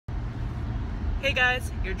Hey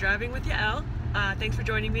guys, you're driving with Yael. Thanks for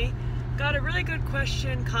joining me. Got a really good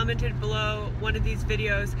question commented below one of these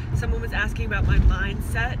videos. Someone was asking about my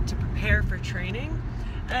mindset to prepare for training.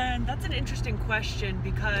 And that's an interesting question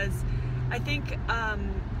because I think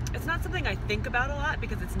it's not something I think about a lot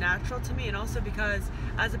because it's natural to me, and also because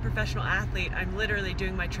as a professional athlete, I'm literally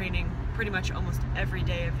doing my training pretty much almost every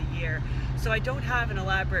day of the year. So I don't have an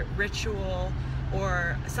elaborate ritual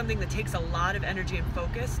or something that takes a lot of energy and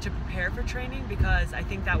focus to prepare for training, because I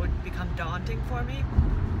think that would become daunting for me.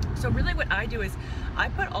 So really what I do is I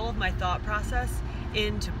put all of my thought process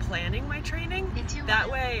into planning my training.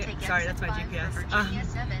 That way, sorry, that's my GPS.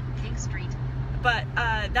 But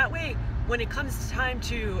that way, when it comes time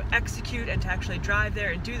to execute and to actually drive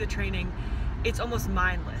there and do the training, it's almost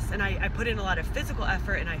mindless. And I put in a lot of physical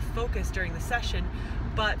effort and I focus during the session.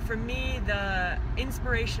 But for me, the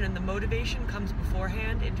inspiration and the motivation comes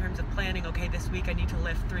beforehand in terms of planning. Okay, this week I need to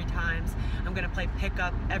lift 3 times. I'm going to play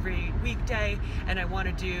pickup every weekday, and I want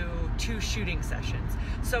to do 2 shooting sessions.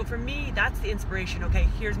 So for me, that's the inspiration. Okay,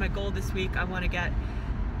 here's my goal this week. I want to get,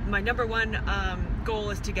 my number 1 goal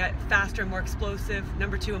is to get faster and more explosive.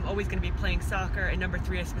 Number 2, I'm always going to be playing soccer. And number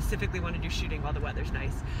 3, I specifically want to do shooting while the weather's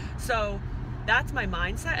nice. So that's my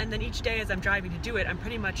mindset, and then each day as I'm driving to do it, I'm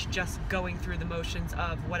pretty much just going through the motions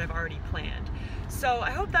of what I've already planned. So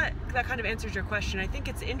I hope that kind of answers your question. I think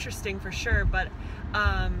it's interesting for sure, but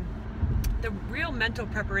the real mental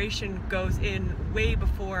preparation goes in way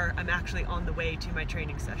before I'm actually on the way to my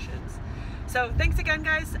training sessions. So thanks again,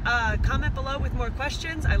 guys. Comment below with more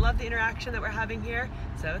questions. I love the interaction that we're having here,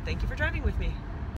 so thank you for driving with me.